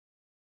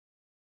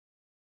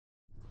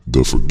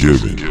The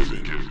Forgiven.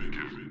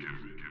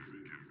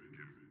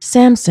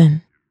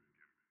 Samson.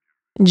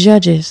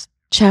 Judges,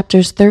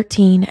 chapters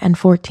 13 and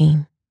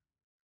 14.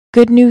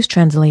 Good News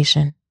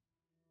Translation.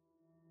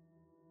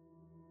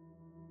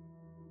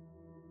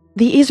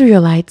 The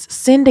Israelites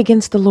sinned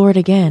against the Lord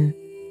again,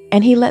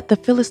 and he let the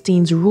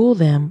Philistines rule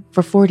them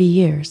for 40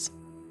 years.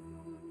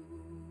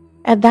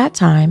 At that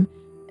time,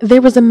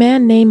 there was a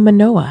man named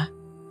Manoah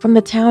from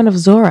the town of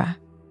Zorah.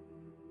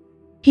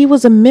 He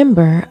was a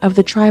member of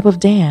the tribe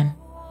of Dan.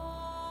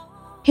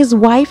 His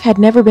wife had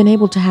never been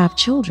able to have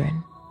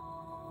children.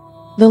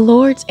 The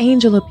Lord's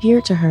angel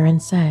appeared to her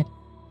and said,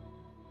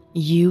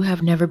 "You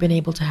have never been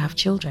able to have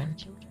children,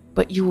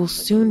 but you will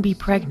soon be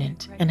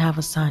pregnant and have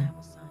a son.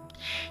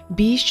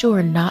 Be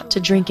sure not to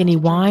drink any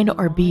wine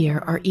or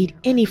beer or eat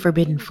any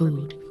forbidden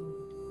food.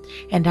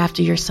 And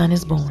after your son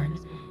is born,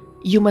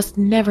 you must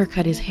never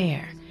cut his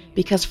hair,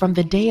 because from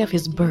the day of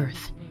his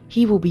birth,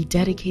 he will be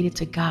dedicated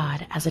to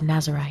God as a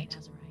Nazirite.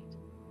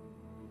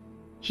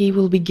 He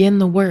will begin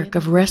the work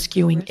of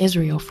rescuing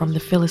Israel from the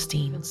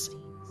Philistines."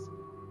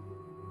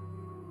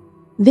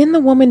 Then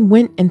the woman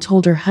went and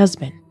told her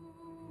husband,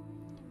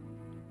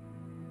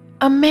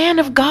 "A man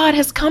of God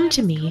has come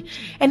to me,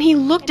 and he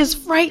looked as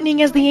frightening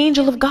as the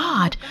angel of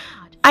God.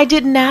 I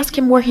didn't ask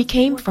him where he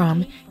came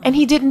from, and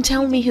he didn't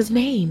tell me his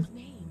name,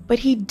 but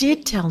he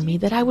did tell me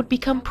that I would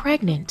become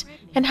pregnant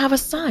and have a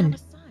son.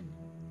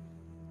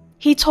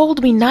 He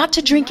told me not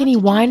to drink any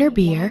wine or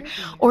beer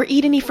or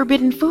eat any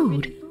forbidden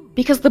food,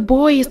 because the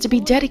boy is to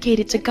be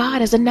dedicated to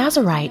God as a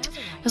Nazirite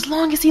as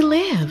long as he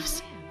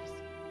lives."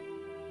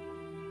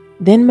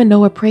 Then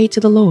Manoah prayed to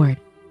the Lord,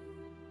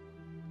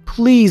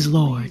 "Please,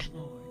 Lord,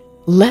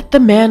 let the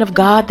man of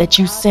God that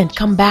you sent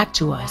come back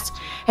to us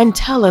and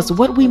tell us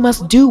what we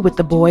must do with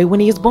the boy when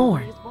he is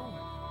born."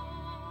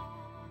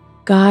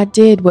 God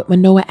did what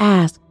Manoah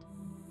asked,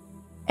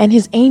 and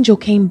his angel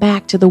came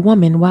back to the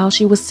woman while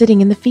she was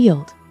sitting in the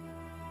field.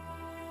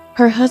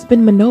 Her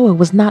husband Manoah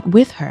was not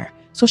with her,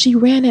 so she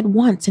ran at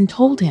once and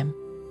told him,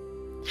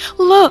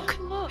 "Look,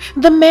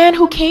 the man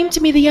who came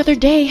to me the other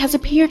day has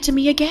appeared to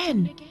me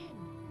again."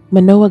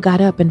 Manoah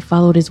got up and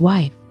followed his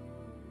wife.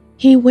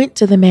 He went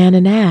to the man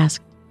and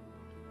asked,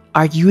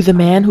 "Are you the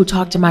man who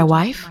talked to my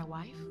wife?"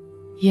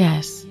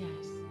 "Yes,"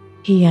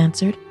 he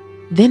answered.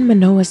 Then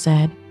Manoah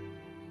said,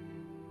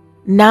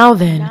 "Now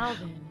then,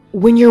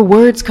 when your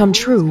words come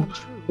true,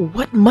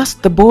 what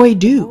must the boy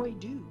do?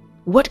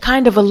 What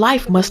kind of a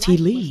life must he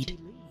lead?"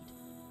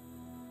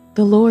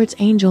 The Lord's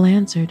angel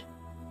answered,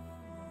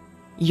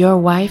 "Your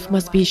wife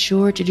must be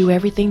sure to do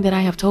everything that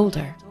I have told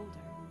her.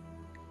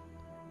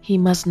 He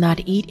must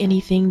not eat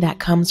anything that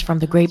comes from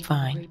the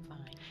grapevine.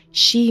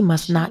 She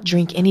must not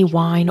drink any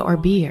wine or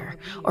beer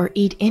or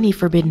eat any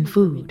forbidden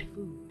food.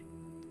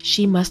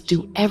 She must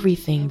do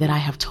everything that I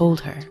have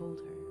told her."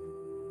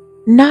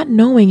 Not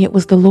knowing it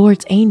was the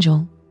Lord's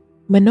angel,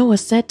 Manoah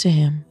said to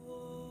him,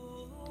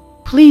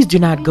 "Please do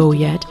not go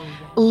yet.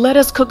 Let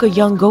us cook a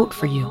young goat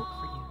for you."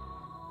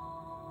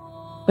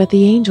 But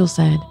the angel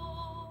said,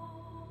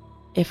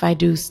 "If I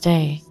do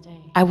stay,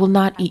 I will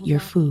not eat your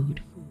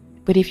food.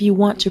 But if you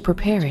want to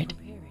prepare it,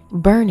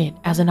 burn it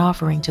as an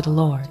offering to the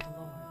Lord."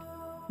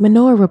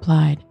 Manoah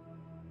replied,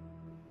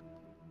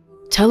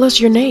 "Tell us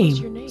your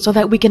name so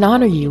that we can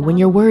honor you when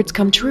your words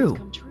come true."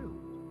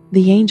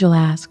 The angel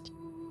asked,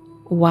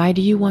 "Why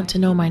do you want to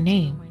know my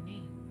name?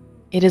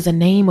 It is a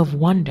name of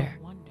wonder."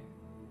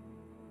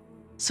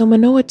 So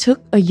Manoah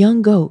took a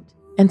young goat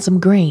and some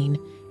grain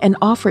and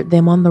offered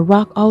them on the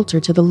rock altar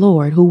to the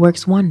Lord who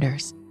works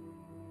wonders.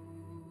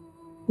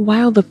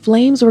 While the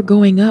flames were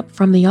going up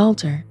from the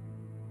altar,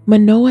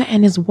 Manoah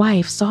and his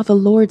wife saw the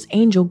Lord's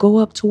angel go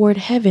up toward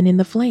heaven in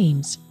the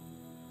flames.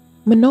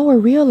 Manoah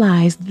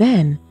realized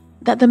then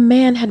that the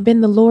man had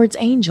been the Lord's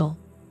angel,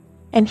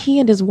 and he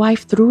and his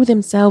wife threw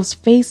themselves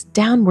face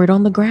downward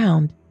on the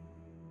ground.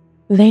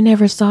 They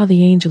never saw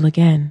the angel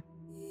again.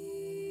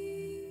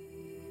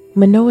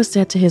 Manoah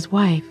said to his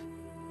wife,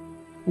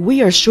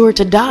 "We are sure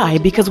to die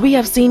because we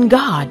have seen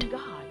God."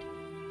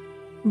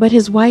 But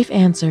his wife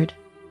answered,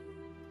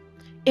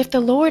 "If the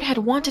Lord had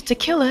wanted to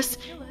kill us,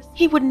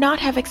 he would not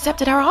have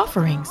accepted our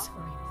offerings.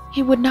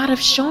 He would not have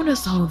shown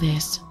us all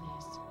this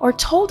or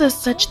told us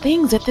such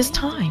things at this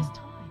time."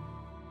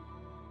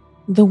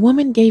 The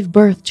woman gave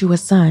birth to a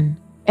son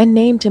and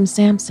named him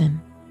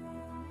Samson.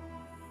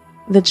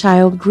 The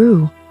child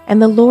grew, and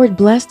the Lord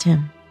blessed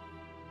him.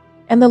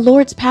 And the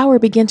Lord's power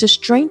began to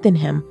strengthen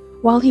him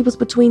while he was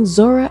between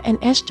Zorah and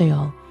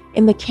Eshtaol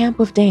in the camp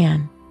of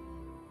Dan.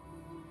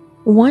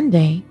 One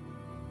day,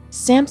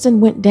 Samson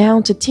went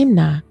down to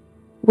Timnah,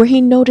 where he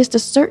noticed a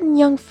certain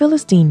young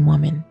Philistine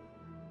woman.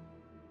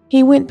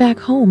 He went back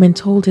home and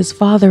told his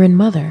father and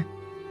mother,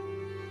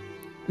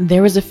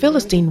 "There is a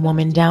Philistine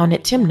woman down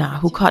at Timnah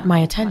who caught my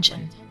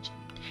attention.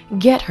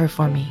 Get her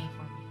for me.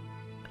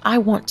 I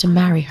want to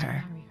marry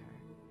her."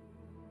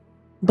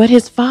 But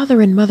his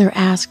father and mother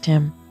asked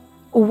him,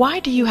 "Why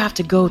do you have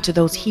to go to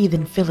those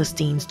heathen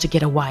Philistines to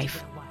get a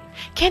wife?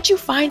 Can't you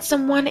find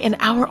someone in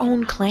our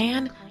own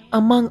clan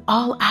among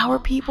all our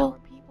people?"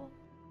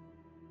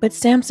 But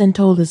Samson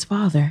told his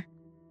father,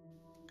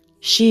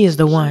 "She is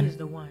the one.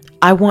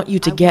 I want you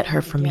to get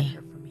her for me.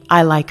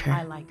 I like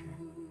her."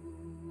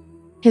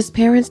 His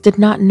parents did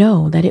not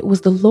know that it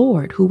was the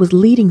Lord who was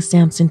leading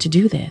Samson to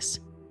do this,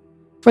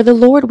 for the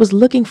Lord was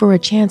looking for a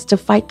chance to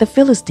fight the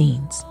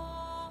Philistines.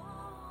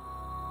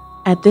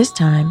 At this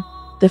time,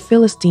 the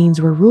Philistines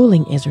were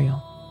ruling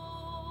Israel.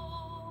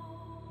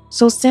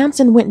 So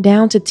Samson went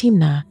down to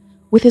Timnah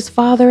with his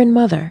father and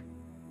mother.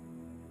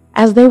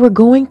 As they were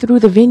going through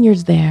the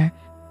vineyards there,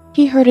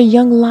 he heard a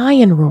young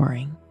lion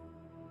roaring.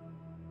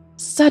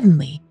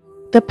 Suddenly,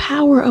 the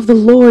power of the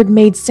Lord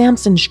made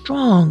Samson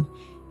strong,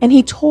 and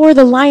he tore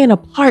the lion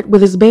apart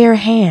with his bare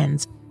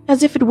hands,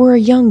 as if it were a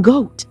young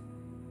goat.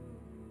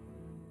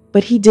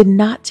 But he did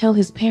not tell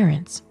his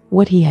parents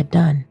what he had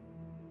done.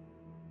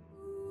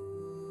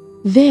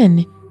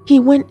 Then he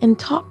went and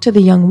talked to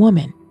the young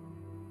woman,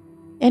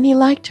 and he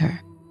liked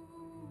her.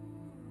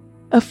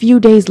 A few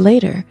days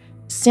later,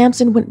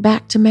 Samson went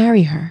back to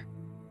marry her.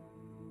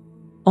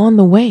 On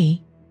the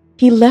way,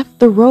 he left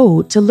the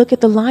road to look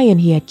at the lion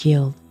he had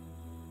killed,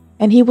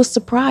 and he was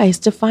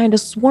surprised to find a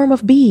swarm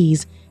of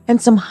bees and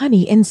some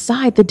honey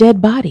inside the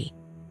dead body.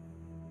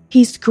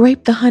 He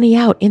scraped the honey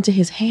out into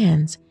his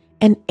hands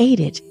and ate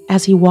it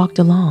as he walked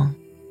along.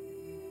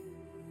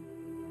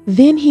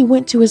 Then he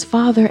went to his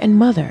father and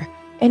mother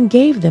and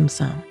gave them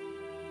some.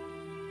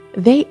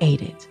 They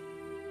ate it,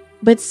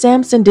 but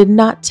Samson did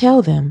not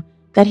tell them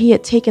that he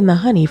had taken the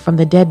honey from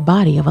the dead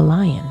body of a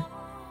lion.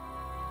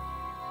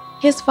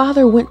 His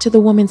father went to the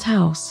woman's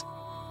house,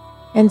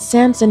 and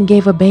Samson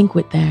gave a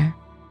banquet there.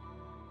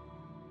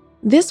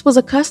 This was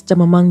a custom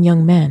among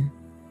young men.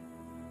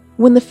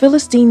 When the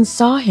Philistines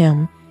saw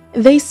him,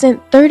 they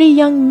sent 30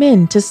 young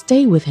men to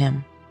stay with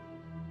him.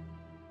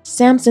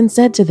 Samson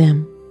said to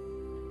them,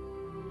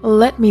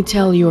 "Let me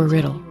tell you a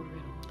riddle.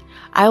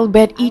 I'll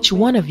bet each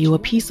one of you a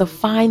piece of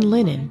fine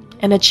linen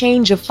and a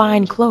change of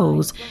fine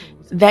clothes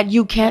that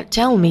you can't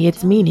tell me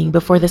its meaning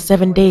before the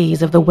 7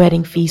 days of the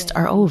wedding feast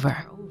are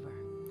over."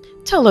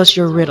 "Tell us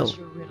your riddle,"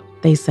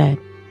 they said.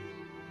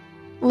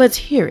 "Let's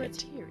hear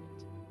it."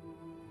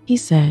 He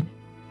said,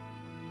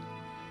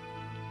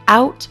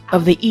 "Out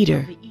of the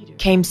eater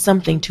came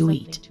something to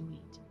eat.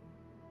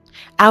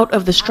 Out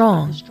of the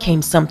strong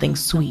came something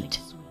sweet."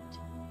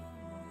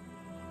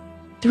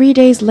 3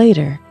 days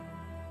later,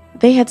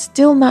 they had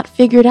still not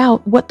figured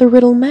out what the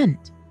riddle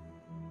meant.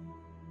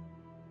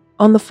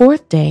 On the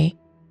 4th day,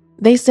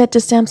 they said to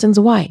Samson's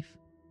wife,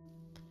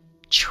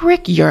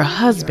 "Trick your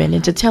husband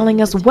into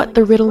telling us what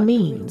the riddle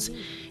means.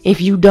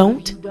 If you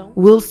don't,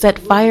 we'll set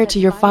fire to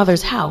your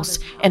father's house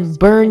and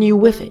burn you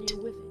with it.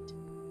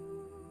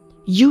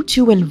 You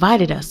two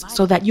invited us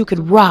so that you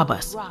could rob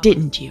us,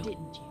 didn't you?"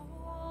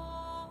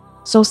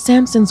 So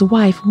Samson's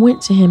wife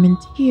went to him in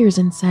tears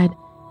and said,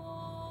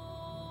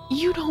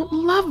 "You don't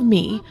love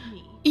me.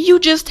 You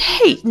just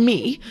hate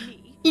me.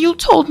 You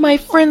told my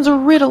friends a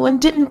riddle and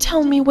didn't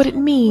tell me what it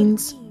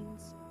means."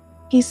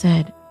 He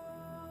said,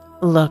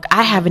 "Look,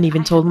 I haven't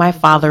even told my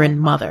father and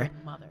mother.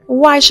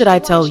 Why should I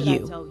tell you?"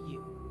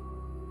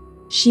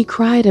 She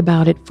cried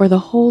about it for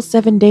the whole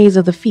 7 days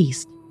of the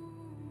feast.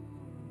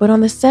 But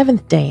on the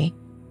 7th day,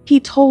 he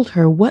told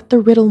her what the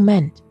riddle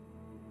meant,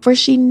 for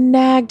she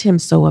nagged him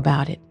so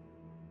about it.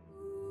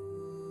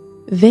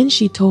 Then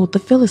she told the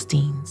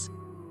Philistines.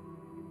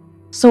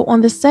 So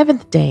on the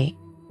 7th day,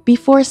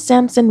 before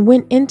Samson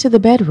went into the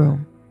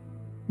bedroom,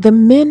 the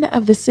men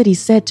of the city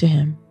said to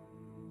him,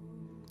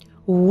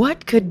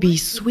 "What could be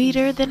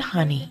sweeter than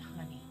honey?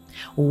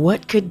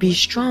 What could be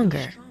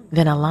stronger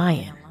than a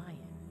lion?"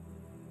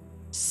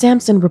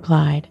 Samson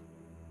replied,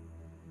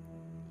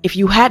 "If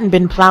you hadn't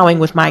been plowing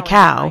with my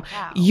cow,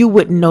 you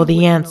wouldn't know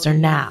the answer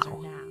now."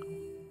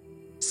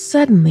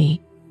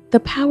 Suddenly, the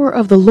power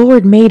of the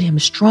Lord made him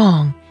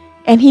strong,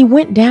 and he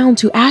went down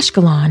to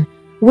Ashkelon,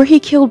 where he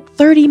killed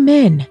 30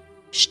 men,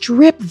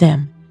 stripped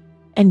them,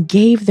 and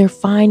gave their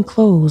fine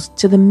clothes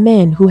to the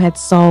men who had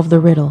solved the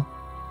riddle.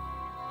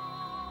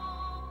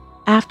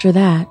 After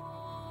that,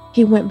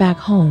 he went back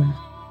home,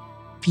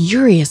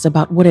 furious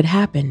about what had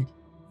happened,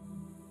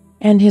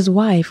 and his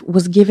wife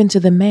was given to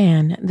the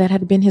man that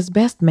had been his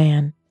best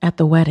man at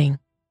the wedding.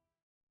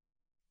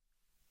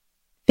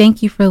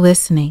 Thank you for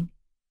listening.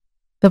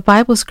 The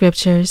Bible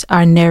scriptures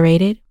are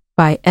narrated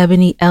by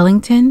Ebony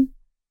Ellington,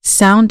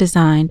 sound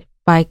designed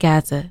by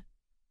Gaza.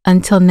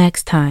 Until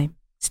next time,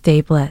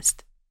 stay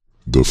blessed.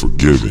 The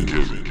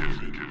Forgiven.